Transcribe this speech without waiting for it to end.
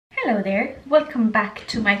Hello there, welcome back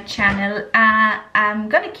to my channel. I'm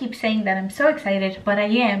gonna keep saying that I'm so excited, but I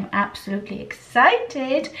am absolutely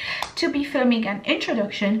excited to be filming an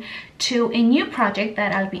introduction to a new project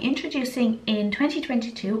that I'll be introducing in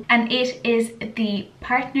 2022, and it is the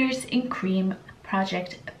Partners in Cream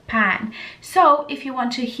project pan. So if you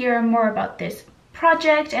want to hear more about this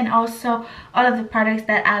project and also all of the products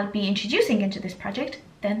that I'll be introducing into this project,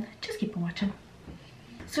 then just keep on watching.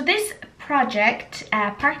 So this project,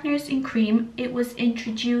 Partners in Cream, it was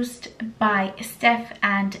introduced by Steph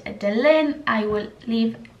and Delyn. I will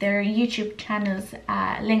leave their YouTube channels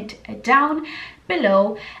linked down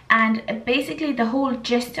below, and basically the whole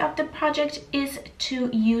gist of the project is to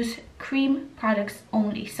use cream products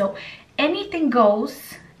only. So anything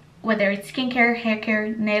goes, whether it's skincare, hair care,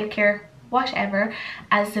 nail care, whatever,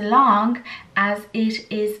 as long as it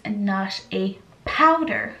is not a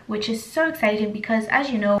powder, which is so exciting because, as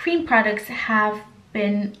you know, cream products have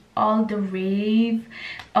been all the rage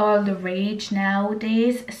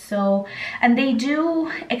nowadays. So, and they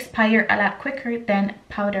do expire a lot quicker than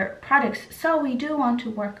powder products, so we do want to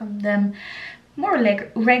work on them more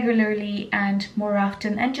regularly and more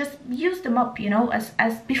often, and just use them up, you know, as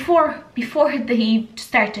before they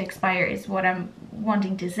start to expire, is what I'm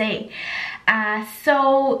wanting to say.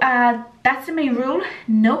 So that's the main rule,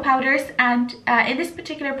 no powders. And in this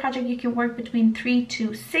particular project you can work between 3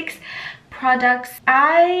 to 6 products.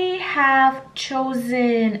 I have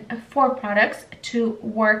chosen 4 products to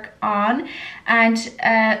work on, and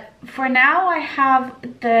for now I have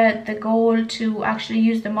the goal to actually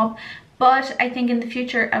use them up, but I think in the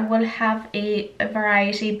future I will have a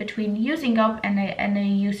variety between using up and a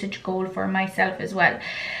usage goal for myself as well.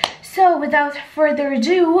 So without further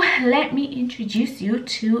ado, let me introduce you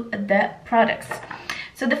to the products.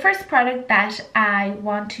 So the first product that I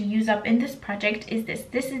want to use up in this project is this.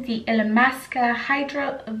 This is the ILLAMASQUA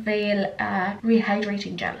Hydra Veil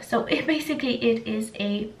Rehydrating Gel. So it is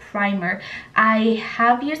a primer. I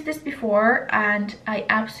have used this before and I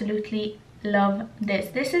absolutely love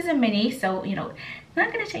this. This is a mini, so you know,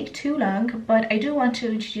 not going to take too long, but I do want to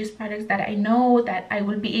introduce products that I know that I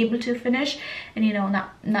will be able to finish, and you know,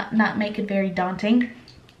 not make it very daunting.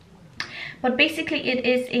 But basically it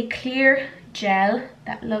is a clear gel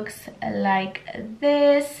that looks like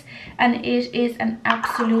this, and it is an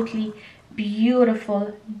absolutely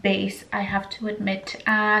beautiful base, I have to admit.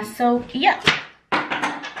 So yeah,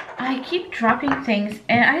 I keep dropping things,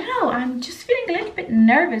 and I don't know, I'm just feeling a little bit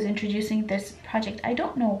nervous introducing this project. I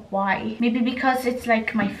don't know why. Maybe because it's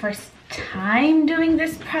like my first time doing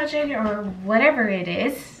this project or whatever it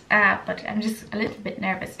is, but I'm just a little bit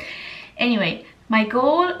nervous. Anyway, my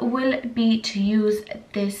goal will be to use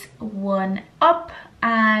this one up,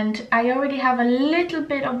 and I already have a little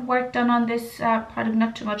bit of work done on this product,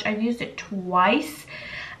 not too much. I've used it twice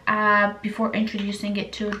before introducing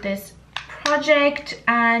it to this project,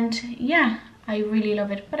 and yeah, I really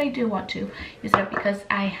love it, but I do want to use it because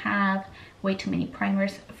I have way too many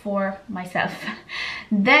primers for myself.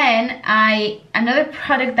 Then another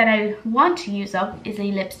product that I want to use up is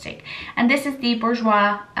a lipstick, and this is the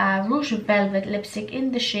Bourjois Rouge Velvet lipstick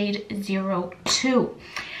in the shade 02.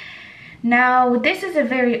 Now this is a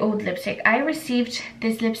very old lipstick. I received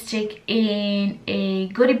this lipstick in a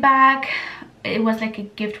goodie bag. It was like a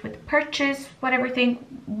gift with purchase, whatever thing,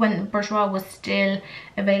 when Bourjois was still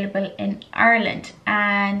available in Ireland,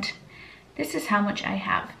 and this is how much I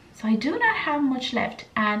have. So I do not have much left,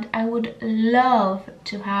 and I would love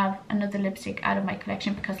to have another lipstick out of my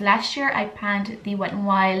collection, because last year I panned the Wet n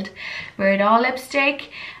Wild Wear It All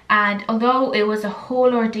lipstick, and although it was a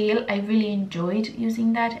whole ordeal, I really enjoyed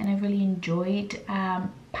using that, and I really enjoyed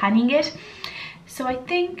panning it. So I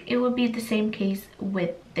think it will be the same case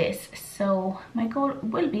with this. So my goal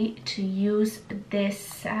will be to use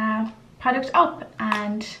this product up,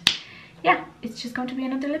 and yeah, it's just going to be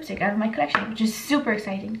another lipstick out of my collection, which is super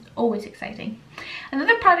exciting. It's always exciting.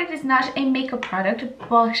 Another product is not a makeup product,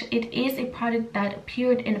 but it is a product that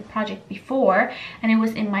appeared in a project before, and it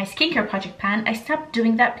was in my skincare project pan. I stopped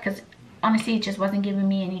doing that because honestly it just wasn't giving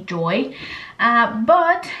me any joy,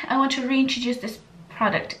 but I want to reintroduce this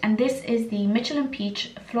product, and this is the Mitchell &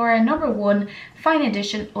 Peach Flora No. 1 Fine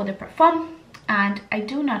Edition Eau de Parfum, and I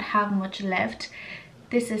do not have much left.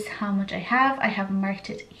 This is how much I have marked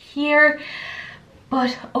it here,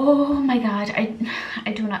 but oh my god,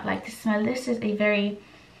 I do not like the smell. This is a very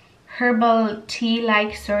herbal tea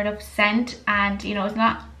like sort of scent, and you know, it's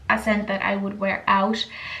not a scent that I would wear out,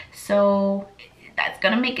 so that's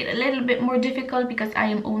gonna make it a little bit more difficult because I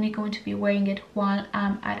am only going to be wearing it while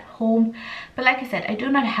I'm at home. But like I said, I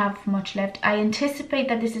do not have much left. I anticipate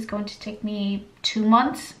that this is going to take me 2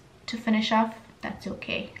 months to finish off that's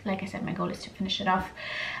okay. Like I said, my goal is to finish it off.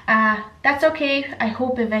 That's okay. I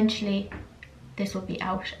hope eventually this will be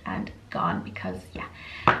out and gone, because yeah,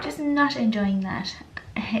 just not enjoying that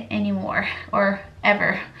anymore or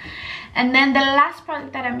ever. And then the last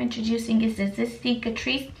product that I'm introducing is this the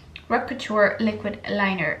CATRICE Couture liquid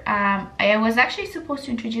liner. I was actually supposed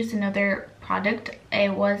to introduce another product.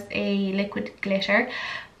 It was a liquid glitter,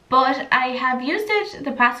 but I have used it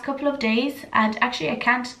the past couple of days, and actually I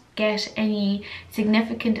can't get any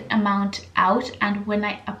significant amount out, and when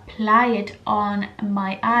I apply it on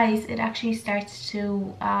my eyes, it actually starts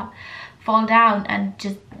to fall down and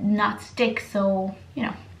just not stick. So, you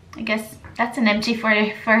know, I guess that's an empty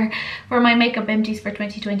for my makeup empties for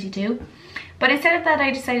 2022. But instead of that,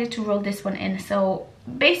 I decided to roll this one in. So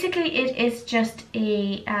basically it is just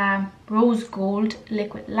a rose gold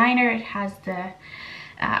liquid liner. It has the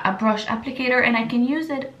a brush applicator, and I can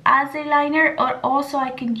use it as a liner, or also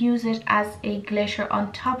I can use it as a glitter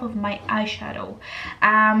on top of my eyeshadow.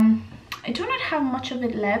 I do not have much of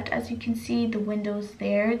it left. As you can see, the windows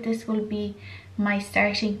there, this will be my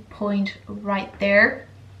starting point right there,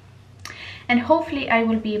 and hopefully I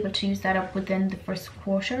will be able to use that up within the first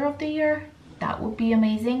quarter of the year. That would be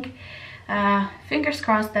amazing. Fingers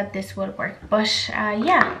crossed that this will work. But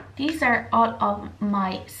yeah, these are all of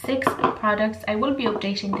my 6 products. I will be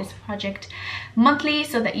updating this project monthly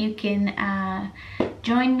so that you can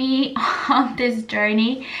join me on this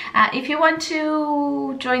journey. If you want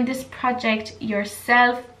to join this project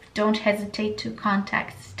yourself, don't hesitate to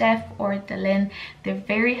contact Steph or Delyn. They're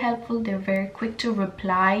very helpful, they're very quick to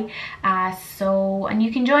reply, and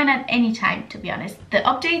you can join at any time, to be honest. The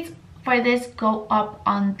updates for this go up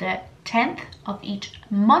on the 10th of each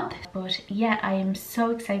month. But yeah, I am so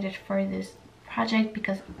excited for this project,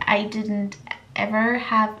 because I didn't ever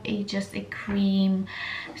have just a cream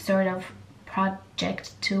sort of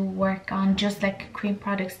project to work on, just like cream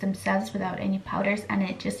products themselves without any powders, and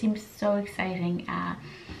it just seems so exciting.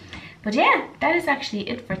 But yeah, that is actually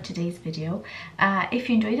it for today's video. If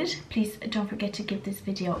you enjoyed it, please don't forget to give this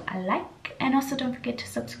video a like, and also don't forget to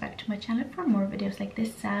subscribe to my channel for more videos like this.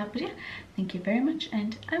 But yeah, thank you very much,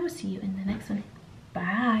 and I will see you in the next one.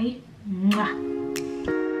 Bye.